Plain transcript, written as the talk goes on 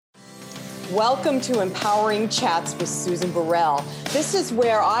Welcome to Empowering Chats with Susan Burrell. This is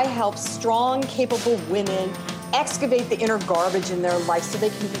where I help strong, capable women excavate the inner garbage in their life so they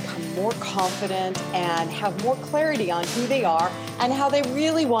can become more confident and have more clarity on who they are and how they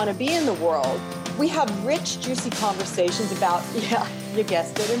really want to be in the world. We have rich, juicy conversations about, you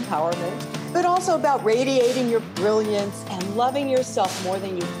guessed it, empowerment, but also about radiating your brilliance and loving yourself more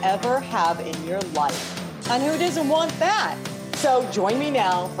than you ever have in your life. And who doesn't want that? So join me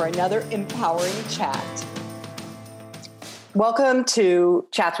now for another empowering chat. Welcome to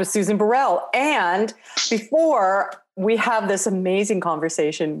Chats with Susan Burrell. And before we have this amazing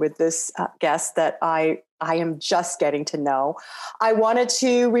conversation with this guest that I am just getting to know, I wanted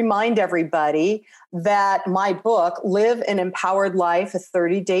to remind everybody that my book, Live an Empowered Life, a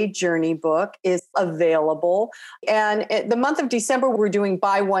 30-day journey book, is available. And the month of December, we're doing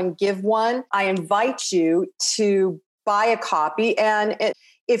buy one, give one. I invite you to buy a copy. And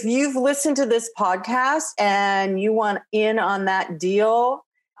if you've listened to this podcast and you want in on that deal,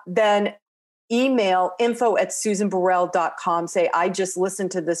 then email info@susanburrell.com. Say, I just listened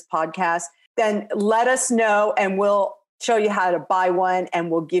to this podcast. Then let us know and we'll show you how to buy one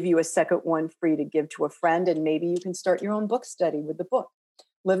and we'll give you a second one free to give to a friend. And maybe you can start your own book study with the book,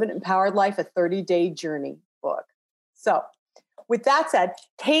 Live an Empowered Life, a 30-day journey book. So with that said,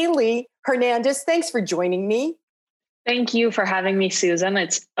 Kaylee Hernandez, thanks for joining me. Thank you for having me, Susan.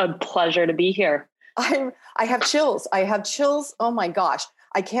 It's a pleasure to be here. I have chills. Oh my gosh.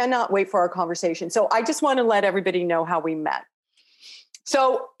 I cannot wait for our conversation. So I just want to let everybody know how we met.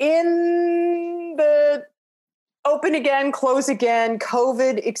 So in the open again, close again,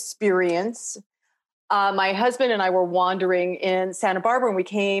 COVID experience, my husband and I were wandering in Santa Barbara and we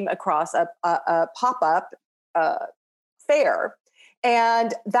came across a pop-up fair.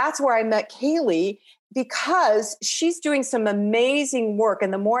 And that's where I met Kaylee, because she's doing some amazing work.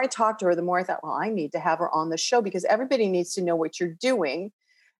 And the more I talked to her, the more I thought, well, I need to have her on the show because everybody needs to know what you're doing.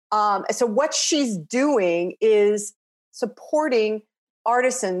 So what she's doing is supporting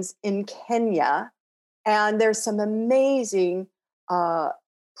artisans in Kenya. And there's some amazing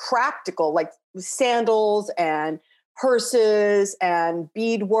practical, like sandals and purses and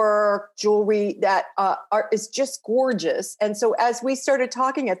beadwork, jewelry that is just gorgeous. And so as we started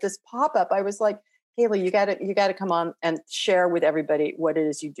talking at this pop-up, I was like, Kaylee, you got to come on and share with everybody what it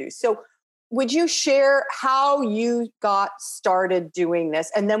is you do. So would you share how you got started doing this?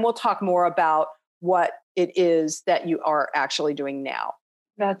 And then we'll talk more about what it is that you are actually doing now.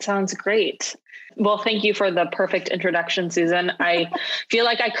 That sounds great. Well, thank you for the perfect introduction, Susan. I feel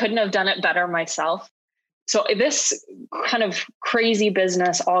like I couldn't have done it better myself. So this kind of crazy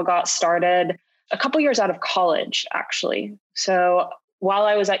business all got started a couple years out of college, actually. So while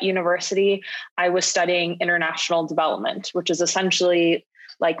I was at university, I was studying international development, which is essentially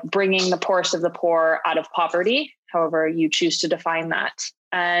like bringing the poorest of the poor out of poverty, however you choose to define that.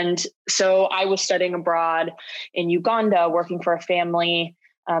 And so I was studying abroad in Uganda, working for a family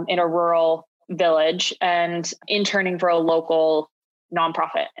in a rural village and interning for a local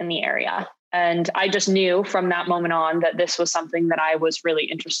nonprofit in the area. And I just knew from that moment on that this was something that I was really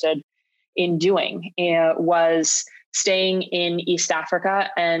interested in doing. It was staying in East Africa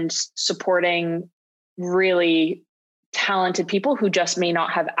and supporting really talented people who just may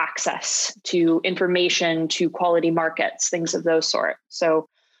not have access to information, to quality markets, things of those sort. So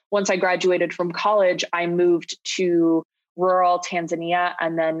once I graduated from college, I moved to rural Tanzania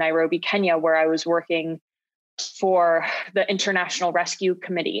and then Nairobi, Kenya, where I was working for the International Rescue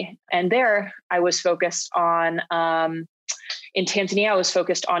Committee. And there I was focused on, in Tanzania, I was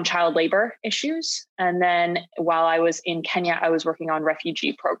focused on child labor issues. And then while I was in Kenya, I was working on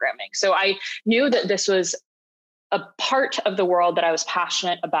refugee programming. So I knew that this was a part of the world that I was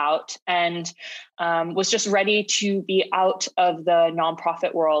passionate about and was just ready to be out of the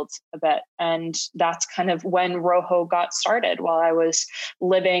nonprofit world a bit. And that's kind of when ROHO got started while I was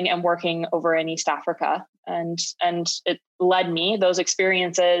living and working over in East Africa. And it led me, those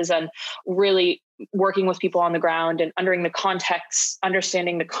experiences and really working with people on the ground and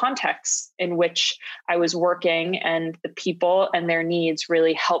understanding the context in which I was working and the people and their needs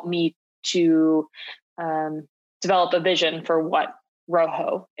really helped me to develop a vision for what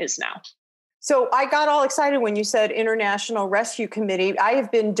ROHO is now. So I got all excited when you said International Rescue Committee. I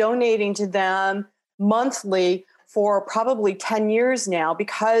have been donating to them monthly for probably 10 years now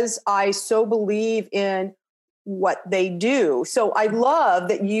because I so believe in what they do. So I love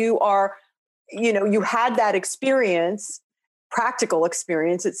that you are, you had that experience, practical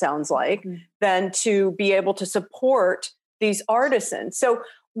experience, it sounds like, then to be able to support these artisans. So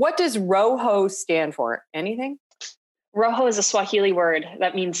what does ROHO stand for? Anything? Roho is a Swahili word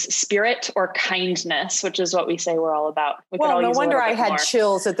that means spirit or kindness, which is what we say we're all about. Well, no wonder I had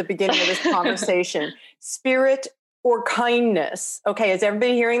chills at the beginning of this conversation. Spirit or kindness. Okay, is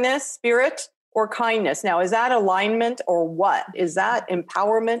everybody hearing this? Spirit or kindness. Now, is that alignment or what? Is that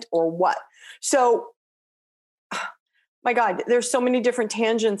empowerment or what? So, my God, there's so many different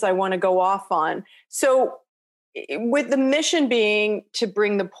tangents I want to go off on. So, with the mission being to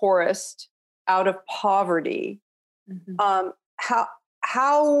bring the poorest out of poverty, how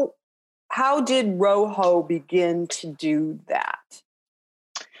did Roho begin to do that?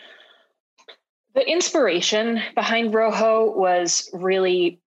 The inspiration behind Roho was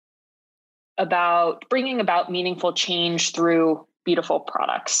really about bringing about meaningful change through beautiful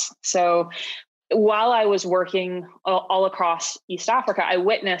products. So while I was working all across East Africa, I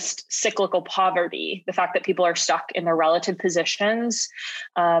witnessed cyclical poverty, the fact that people are stuck in their relative positions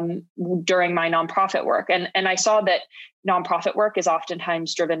during my nonprofit work. And I saw that nonprofit work is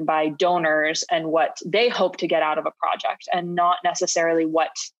oftentimes driven by donors and what they hope to get out of a project, and not necessarily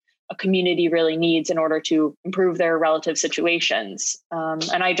what a community really needs in order to improve their relative situations.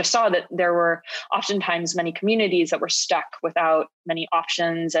 And I just saw that there were oftentimes many communities that were stuck without many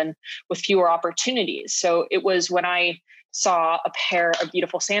options and with fewer opportunities. So it was when I saw a pair of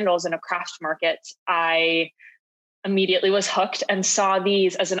beautiful sandals in a craft market, I immediately was hooked and saw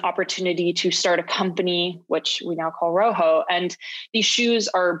these as an opportunity to start a company, which we now call Roho. And these shoes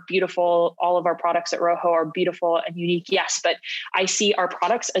are beautiful. All of our products at Roho are beautiful and unique, yes, but I see our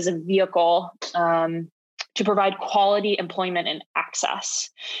products as a vehicle to provide quality employment and access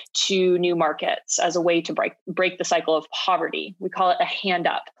to new markets as a way to break the cycle of poverty. We call it a hand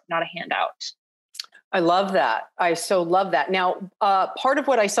up, not a handout. I love that. I so love that. Now, part of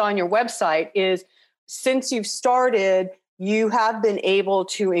what I saw on your website is, since you've started, you have been able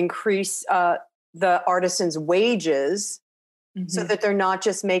to increase the artisans' wages so that they're not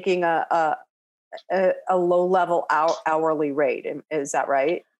just making a low-level hourly rate. Is that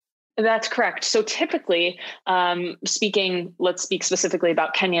right? That's correct. So typically, let's speak specifically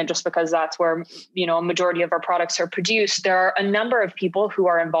about Kenya, just because that's where, a majority of our products are produced. There are a number of people who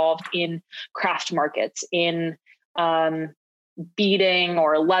are involved in craft markets, in beading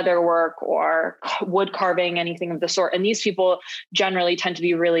or leather work or wood carving, anything of the sort. And these people generally tend to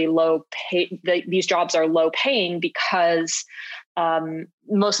be really low pay. These jobs are low paying because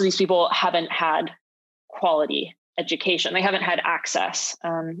most of these people haven't had quality education. They haven't had access.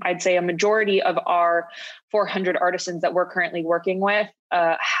 I'd say a majority of our 400 artisans that we're currently working with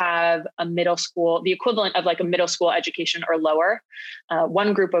have a middle school, the equivalent of like a middle school education or lower.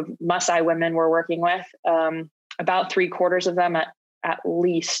 One group of Maasai women we're working with, about 3/4 of them at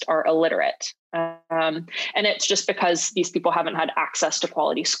least are illiterate. And it's just because these people haven't had access to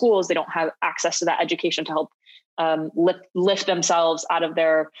quality schools. They don't have access to that education to help lift themselves out of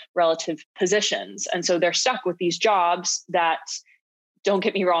their relative positions. And so they're stuck with these jobs that, don't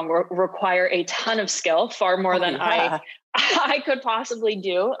get me wrong, require a ton of skill, far more than I could possibly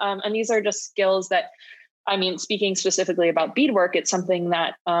do. And these are just skills that, speaking specifically about beadwork, it's something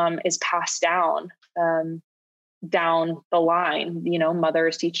that is passed down the line,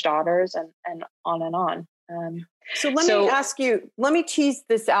 mothers teach daughters and on and on. So let me ask you, let me tease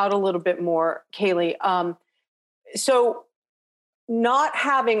this out a little bit more, Kaylee. So not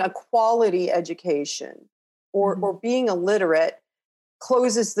having a quality education or being illiterate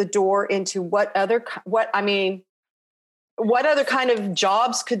closes the door into what other kind of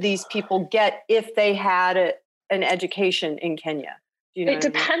jobs could these people get if they had an education in Kenya? It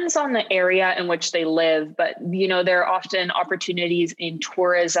depends on the area in which they live, but there are often opportunities in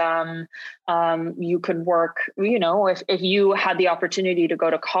tourism. You could work, if you had the opportunity to go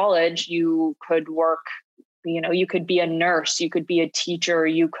to college, you could work. You could be a nurse, you could be a teacher,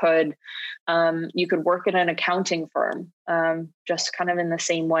 you could work at an accounting firm, just kind of in the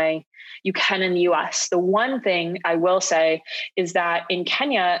same way you can in the US. The one thing I will say is that in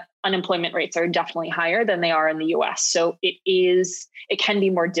Kenya, unemployment rates are definitely higher than they are in the US. So it can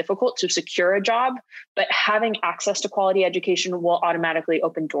be more difficult to secure a job, but having access to quality education will automatically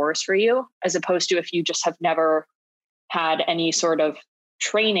open doors for you, as opposed to if you just have never had any sort of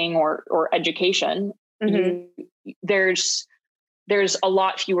training or education. There's a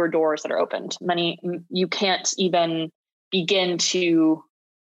lot fewer doors that are opened. You can't even begin to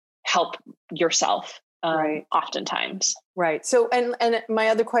help yourself. Right. Oftentimes. Right. So, and my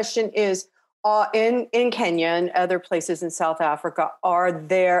other question is, in Kenya and other places in South Africa, are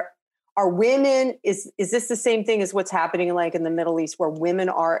women, is this the same thing as what's happening like in the Middle East, where women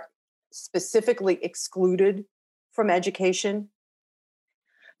are specifically excluded from education?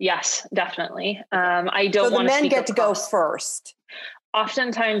 Yes, definitely. I don't So the want to men speak get to go across. first.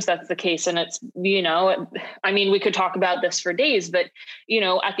 Oftentimes that's the case. And it's, I mean, we could talk about this for days, but,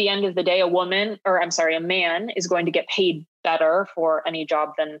 at the end of the day, a man is going to get paid better for any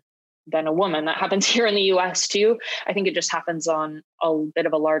job than a woman. That happens here in the US too. I think it just happens on a bit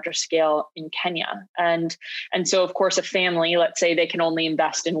of a larger scale in Kenya. And so of course, a family, let's say they can only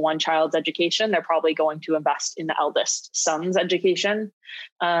invest in one child's education, they're probably going to invest in the eldest son's education.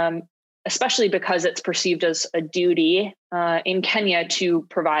 Especially because it's perceived as a duty in Kenya to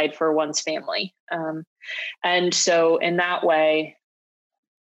provide for one's family. And so in that way,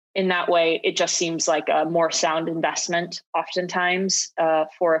 it just seems like a more sound investment oftentimes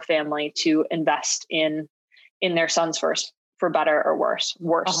for a family to invest in their sons first, for better or worse,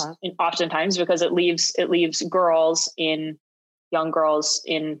 oftentimes, because it leaves young girls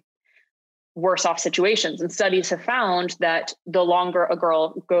in worse off situations. And studies have found that the longer a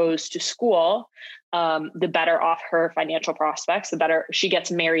girl goes to school, the better off her financial prospects, the better she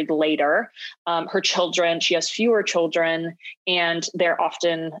gets married later. She has fewer children, and they're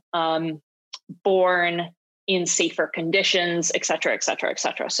often born in safer conditions, et cetera, et cetera, et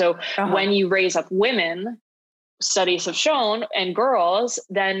cetera. So when you raise up women, studies have shown, and girls,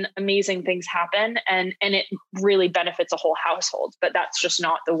 then amazing things happen, and it really benefits a whole household. But that's just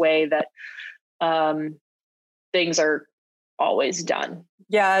not the way that things are always done.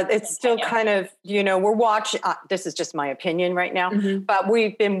 Yeah, it's still kind of, we're watching, this is just my opinion right now, but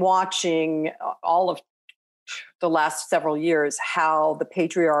we've been watching all of the last several years how the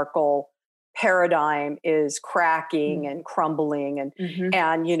patriarchal paradigm is cracking and crumbling.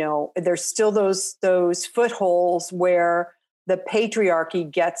 And there's still those footholds where the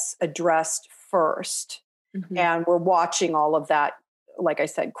patriarchy gets addressed first. And we're watching all of that, like I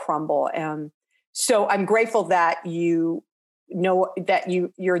said, crumble. And so I'm grateful that you're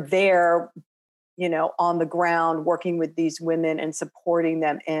there, on the ground, working with these women and supporting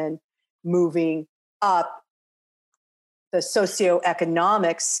them and moving up the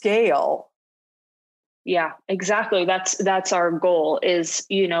socioeconomic scale. Yeah, exactly. That's our goal is,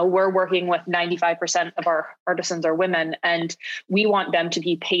 we're working with 95% of our artisans are women, and we want them to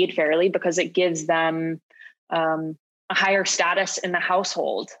be paid fairly because it gives them a higher status in the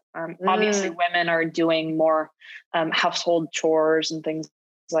household. Obviously, women are doing more household chores and things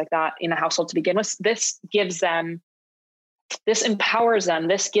like that in the household to begin with. This empowers them.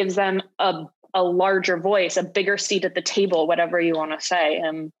 This gives them a larger voice, a bigger seat at the table, whatever you want to say,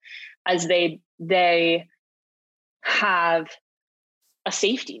 as they have a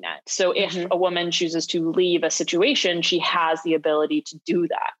safety net. So if a woman chooses to leave a situation, she has the ability to do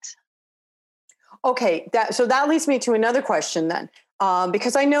that. Okay, so that leads me to another question then,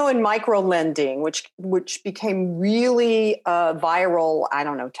 because I know in micro lending, which became really viral, I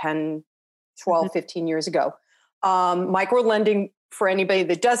don't know, 10, 12, 15 years ago, micro lending, for anybody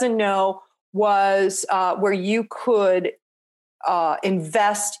that doesn't know, was where you could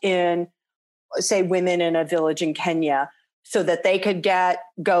invest in, say, women in a village in Kenya so that they could get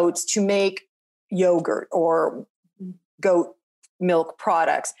goats to make yogurt or goat milk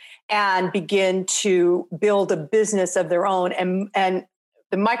products and begin to build a business of their own. And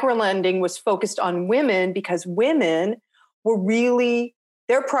the microlending was focused on women because women were really,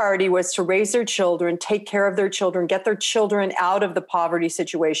 their priority was to raise their children, take care of their children, get their children out of the poverty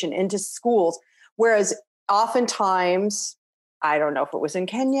situation into schools. Whereas oftentimes, I don't know if it was in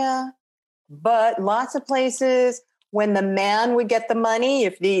Kenya, but lots of places, when the man would get the money,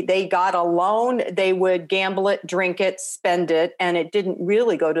 if they got a loan, they would gamble it, drink it, spend it, and it didn't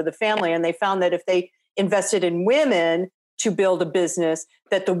really go to the family. And they found that if they invested in women to build a business,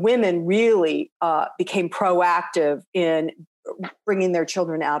 that the women really became proactive in bringing their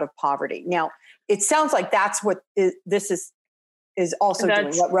children out of poverty. Now, it sounds like that's what this is also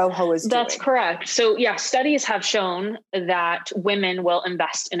doing, what Rojo is doing. That's correct. So yeah, studies have shown that women will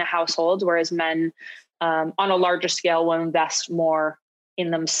invest in a household, whereas men on a larger scale will invest more in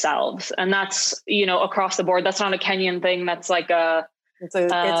themselves. And that's, across the board. That's not a Kenyan thing. That's like it's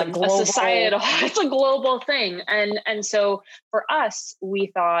a global, societal, it's a global thing. And so for us, we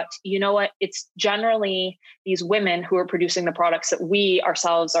thought, it's generally these women who are producing the products that we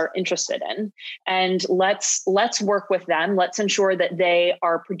ourselves are interested in. And let's work with them. Let's ensure that they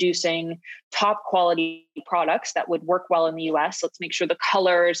are producing top quality products that would work well in the US. Let's make sure the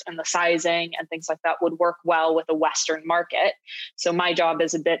colors and the sizing and things like that would work well with a Western market. So my job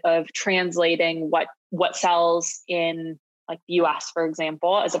is a bit of translating what sells in like the US, for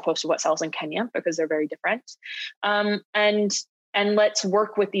example, as opposed to what sells in Kenya, because they're very different. And let's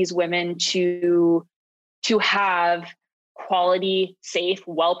work with these women to have quality, safe,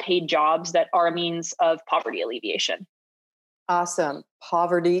 well-paid jobs that are a means of poverty alleviation. Awesome.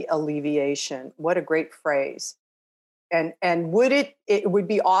 Poverty alleviation. What a great phrase. And would it would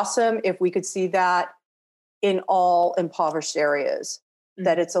be awesome if we could see that in all impoverished areas,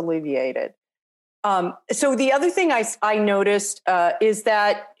 that it's alleviated. So the other thing I noticed is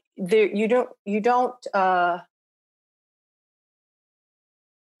that you don't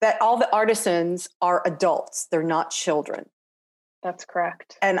that all the artisans are adults. They're not children. That's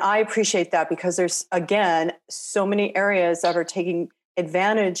correct. And I appreciate that, because there's, again, so many areas that are taking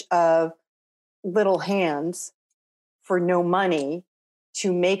advantage of little hands for no money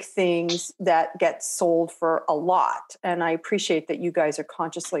to make things that get sold for a lot. And I appreciate that you guys are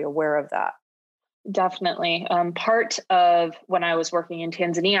consciously aware of that. Definitely. Part of when I was working in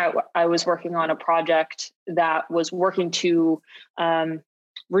Tanzania, I was working on a project that was working to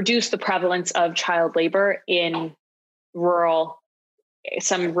reduce the prevalence of child labor in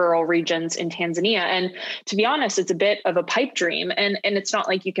some rural regions in Tanzania. And to be honest, it's a bit of a pipe dream. And it's not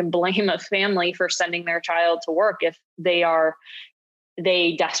like you can blame a family for sending their child to work if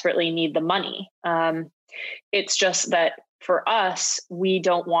they desperately need the money. It's just that for us, we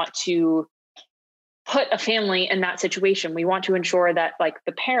don't want to put a family in that situation. We want to ensure that like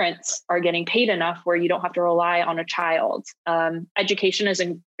the parents are getting paid enough where you don't have to rely on a child. Education is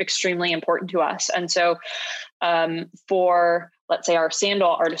extremely important to us. And so for, let's say, our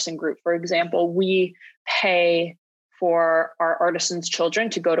Sandal Artisan Group, for example, we pay for our artisans' children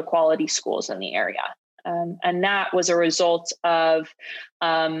to go to quality schools in the area. And that was a result of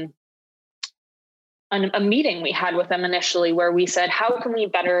a meeting we had with them initially, where we said, how can we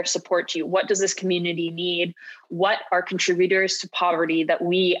better support you? What does this community need? What are contributors to poverty that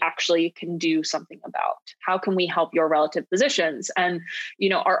we actually can do something about? How can we help your relative positions? And,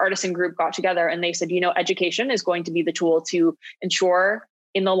 our artisan group got together and they said, education is going to be the tool to ensure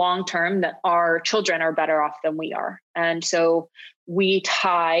in the long term that our children are better off than we are. And so we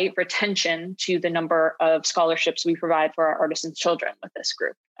tie retention to the number of scholarships we provide for our artisans' children with this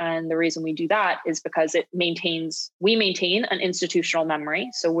group. And the reason we do that is because we maintain an institutional memory.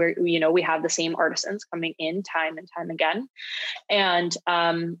 So we have the same artisans coming in time and time again. And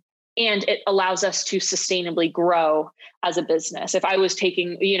it allows us to sustainably grow as a business. If I was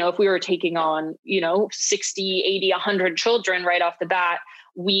taking, if we were taking on, 60, 80, 100 children right off the bat,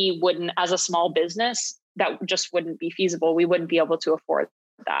 we wouldn't, as a small business, that just wouldn't be feasible. We wouldn't be able to afford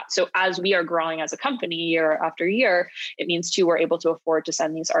that. So as we are growing as a company year after year, it means too, we're able to afford to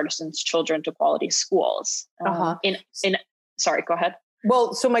send these artisans' children to quality schools. Sorry, go ahead.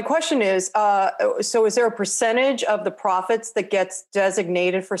 Well, so my question is, so is there a percentage of the profits that gets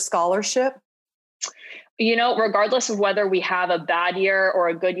designated for scholarship? Regardless of whether we have a bad year or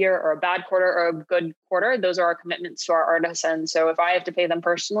a good year or a bad quarter or a good quarter, those are our commitments to our artisans. So if I have to pay them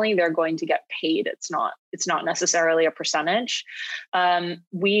personally, they're going to get paid. It's not necessarily a percentage.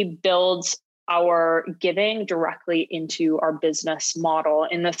 We build our giving directly into our business model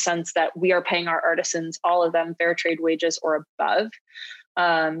in the sense that we are paying our artisans, all of them, fair trade wages or above.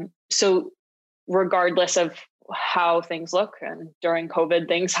 So regardless of how things look, and during COVID,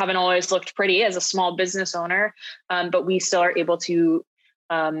 things haven't always looked pretty as a small business owner, but we still are able to,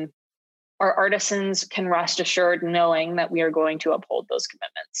 our artisans can rest assured knowing that we are going to uphold those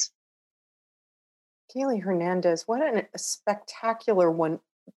commitments. Kaylee Hernandez, what a spectacular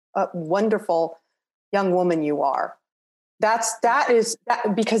wonderful young woman you are.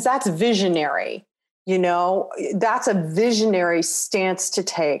 Because that's visionary, that's a visionary stance to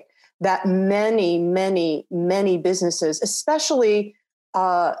take. That many, many, many businesses, especially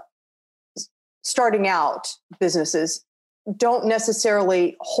starting out businesses, don't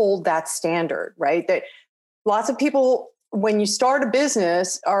necessarily hold that standard, right? That lots of people, when you start a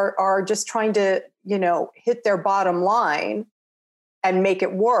business, are just trying to, hit their bottom line and make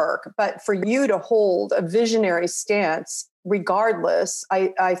it work. But for you to hold a visionary stance, regardless,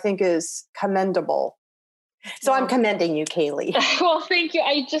 I think is commendable. So I'm commending you, Kaylee. Well, thank you.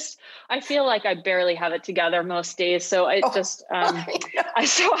 I feel like I barely have it together most days. So I just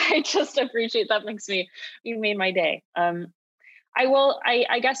appreciate that. You made my day.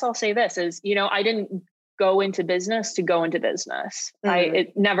 I guess I'll say this is, I didn't go into business to go into business. Mm-hmm.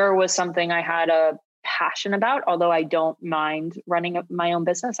 It never was something I had a passion about, although I don't mind running my own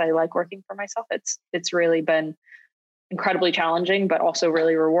business. I like working for myself. It's really been incredibly challenging, but also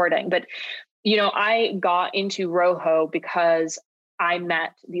really rewarding. But I got into Rojo because I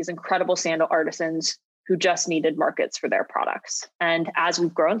met these incredible sandal artisans who just needed markets for their products. And as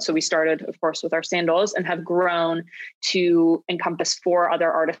we've grown, so we started, of course, with our sandals and have grown to encompass 4 other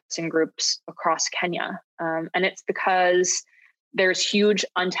artisan groups across Kenya. And it's because there's huge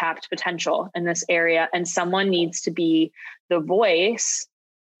untapped potential in this area, and someone needs to be the voice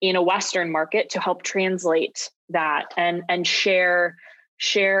in a Western market to help translate that and share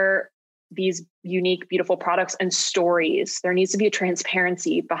these unique, beautiful products and stories. There needs to be a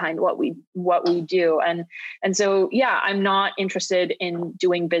transparency behind what we do. And so, yeah, I'm not interested in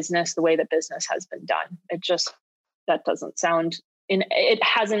doing business the way that business has been done. That doesn't sound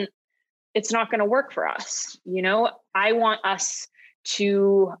it's not going to work for us. I want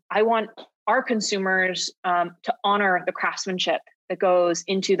our consumers to honor the craftsmanship that goes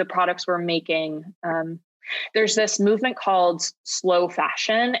into the products we're making. There's this movement called slow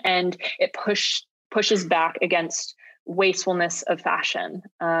fashion, and it pushes back against wastefulness of fashion.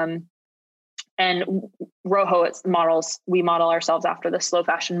 And Roho we model ourselves after the slow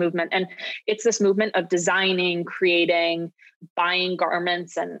fashion movement. And it's this movement of designing, creating, buying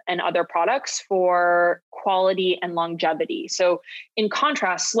garments and other products for quality and longevity. So in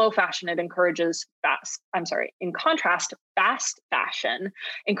contrast, slow fashion, fast fashion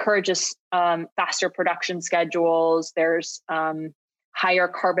encourages faster production schedules. There's higher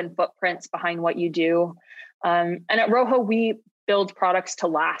carbon footprints behind what you do. And at Roho, we build products to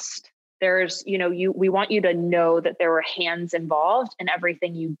last. There's, we want you to know that there were hands involved in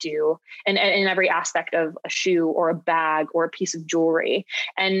everything you do and in every aspect of a shoe or a bag or a piece of jewelry,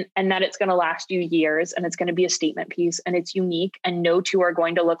 and that it's going to last you years, and it's going to be a statement piece, and it's unique, and no two are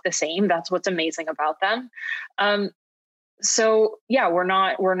going to look the same. That's what's amazing about them. So yeah, we're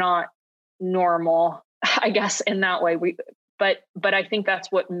not normal, I guess, in that way. But I think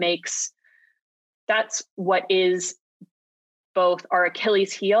that's what is both our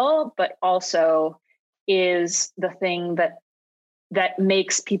Achilles heel, but also is the thing that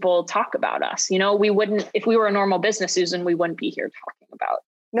makes people talk about us. We wouldn't, if we were a normal business, Susan, we wouldn't be here talking about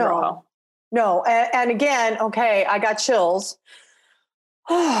Roho. No. And again, okay, I got chills.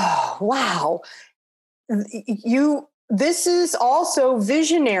 Oh, wow. This is also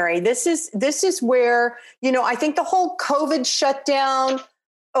visionary. This is where, I think the whole COVID shutdown,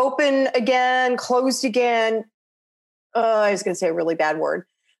 open again, closed again, I was going to say a really bad word,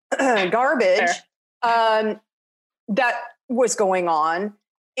 garbage, that was going on.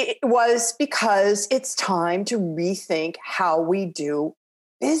 It was because it's time to rethink how we do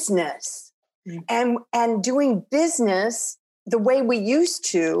business. And doing business the way we used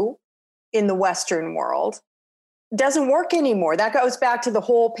to in the Western world doesn't work anymore. That goes back to the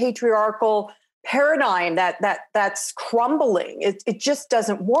whole patriarchal paradigm that's crumbling. It just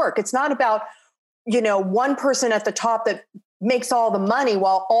doesn't work. It's not about one person at the top that makes all the money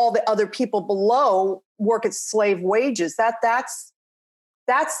while all the other people below work at slave wages. That's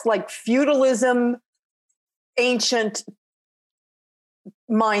like feudalism, ancient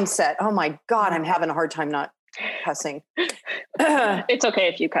mindset. Oh my God, I'm having a hard time not cussing. It's okay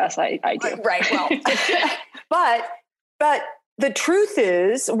if you cuss. I do. Right. Well, but the truth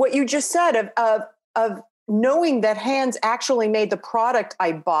is what you just said of knowing that hands actually made the product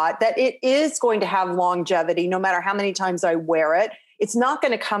I bought, that it is going to have longevity no matter how many times I wear it. It's not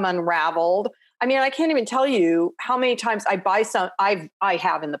going to come unraveled. I mean, I can't even tell you how many times I buy I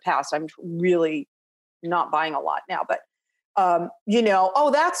have in the past. I'm really not buying a lot now, but oh,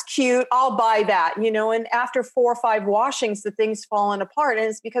 that's cute, I'll buy that, and after 4 or 5 washings, the thing's fallen apart. And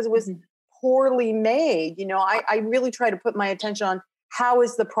it's because it was poorly made. I really try to put my attention on how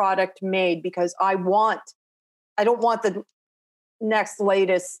is the product made, because I don't want the next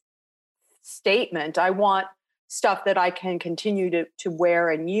latest statement. I want stuff that I can continue to wear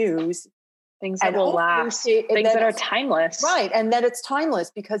and use. Things that will last. Things that are timeless. Right. And that it's timeless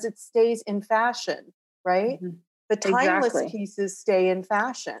because it stays in fashion, right? Mm-hmm. The timeless pieces stay in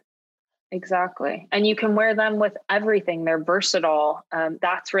fashion. Exactly. And you can wear them with everything. They're versatile.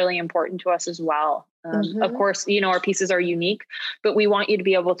 That's really important to us as well. Of course, our pieces are unique, but we want you to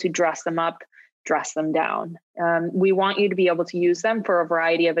be able to dress them up, dress them down. We want you to be able to use them for a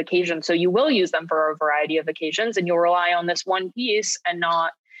variety of occasions. So you will use them for a variety of occasions, and you'll rely on this one piece and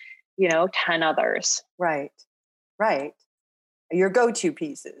not, 10 others. Right. Your go-to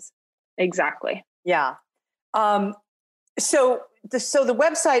pieces. Exactly. Yeah. So the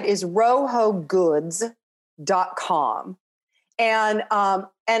website is rohogoods.com. And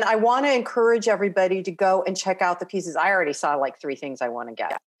I want to encourage everybody to go and check out the pieces. I already saw like 3 things I want to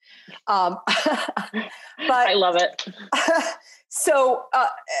get. But I love it. So,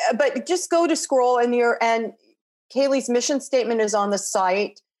 but just go to scroll and Kaylee's mission statement is on the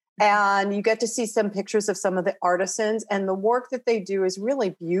site. And you get to see some pictures of some of the artisans, and the work that they do is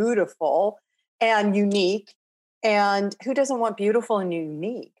really beautiful and unique. And who doesn't want beautiful and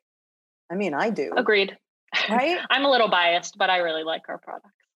unique? I mean, I do. Agreed. Right? I'm a little biased, but I really like our products.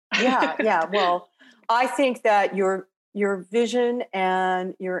 Yeah. Well, I think that your vision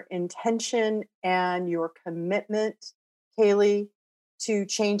and your intention and your commitment, Kaylee, to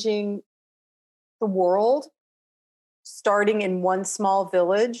changing the world, starting in one small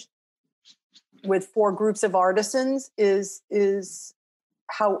village with 4 groups of artisans, is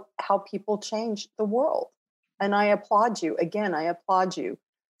how people change the world. And I applaud you. Again, I applaud you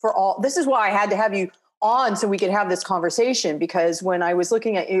for all. This is why I had to have you on so we could have this conversation, because when I was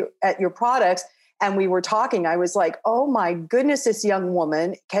looking at your products and we were talking, I was like, oh my goodness, this young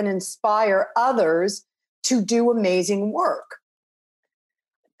woman can inspire others to do amazing work.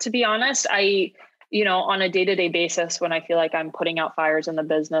 To be honest, on a day-to-day basis, when I feel like I'm putting out fires in the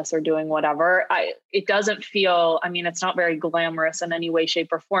business or doing whatever, it doesn't feel, it's not very glamorous in any way,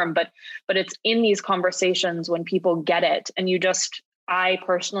 shape, or form, but it's in these conversations when people get it. And I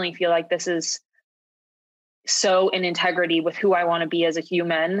personally feel like this is so in integrity with who I want to be as a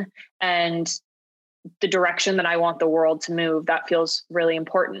human and the direction that I want the world to move. That feels really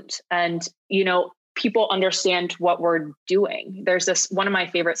important. And, people understand what we're doing. There's one of my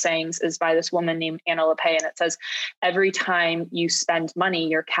favorite sayings is by this woman named Anna LaPay, and it says, every time you spend money,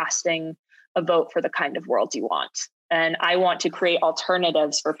 you're casting a vote for the kind of world you want. And I want to create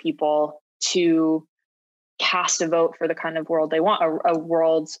alternatives for people to cast a vote for the kind of world they want, a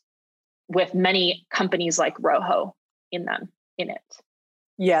world with many companies like Rojo in it.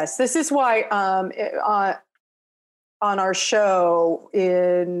 Yes, this is why on our show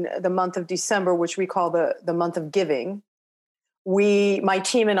in the month of December, which we call the month of giving, my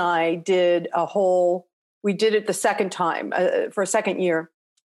team and I did we did it the second time for a second year,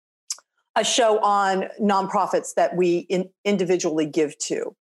 a show on nonprofits that we individually give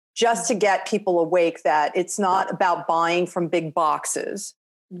to, just to get people awake that it's not about buying from big boxes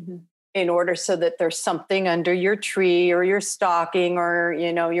in order so that there's something under your tree or your stocking or,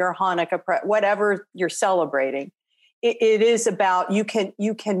 your Hanukkah, whatever you're celebrating. It is about, you can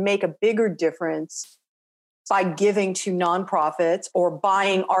make a bigger difference by giving to nonprofits or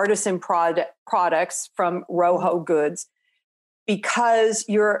buying artisan products from Rojo Goods, because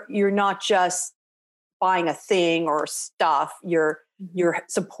you're not just buying a thing or stuff. You're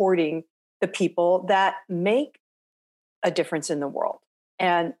supporting the people that make a difference in the world.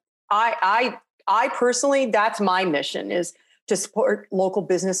 And I personally, that's my mission, is to support local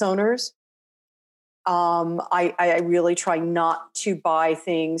business owners. I really try not to buy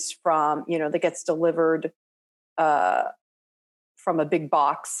things from, that gets delivered from a big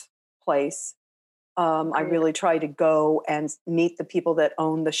box place. I really try to go and meet the people that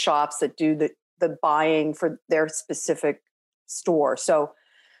own the shops that do the buying for their specific store. So,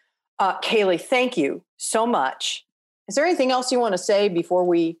 Kaylee, thank you so much. Is there anything else you want to say before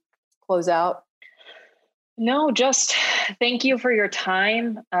we close out? No, just thank you for your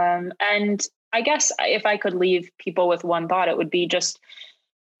time. And I guess if I could leave people with one thought, it would be just,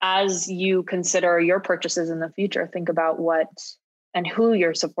 as you consider your purchases in the future, think about what and who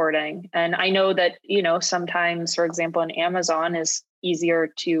you're supporting. And I know that, sometimes, for example, in Amazon is easier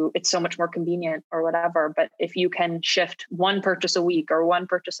it's so much more convenient or whatever. But if you can shift one purchase a week or one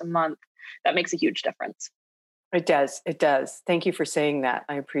purchase a month, that makes a huge difference. It does. Thank you for saying that.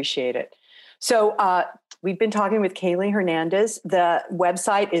 I appreciate it. So we've been talking with Kaylee Hernandez. The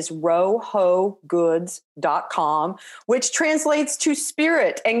website is rojogoods.com, which translates to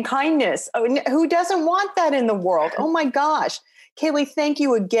spirit and kindness. Oh, who doesn't want that in the world? Oh my gosh. Kaylee, thank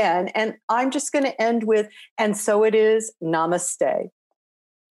you again. And I'm just going to end with, and so it is, namaste.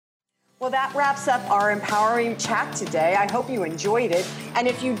 Well, that wraps up our empowering chat today. I hope you enjoyed it. And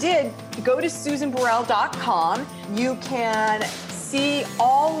if you did, go to SusanBurrell.com. You can see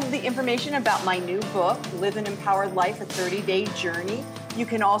all of the information about my new book, Live an Empowered Life, a 30-Day Journey. You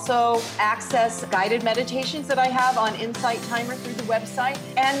can also access guided meditations that I have on Insight Timer through the website,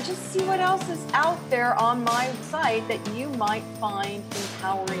 and just see what else is out there on my site that you might find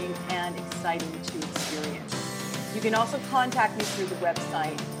empowering and exciting to experience. You can also contact me through the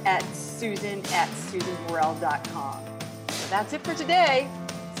website at susan@susanburrell.com. So that's it for today.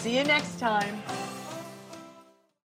 See you next time.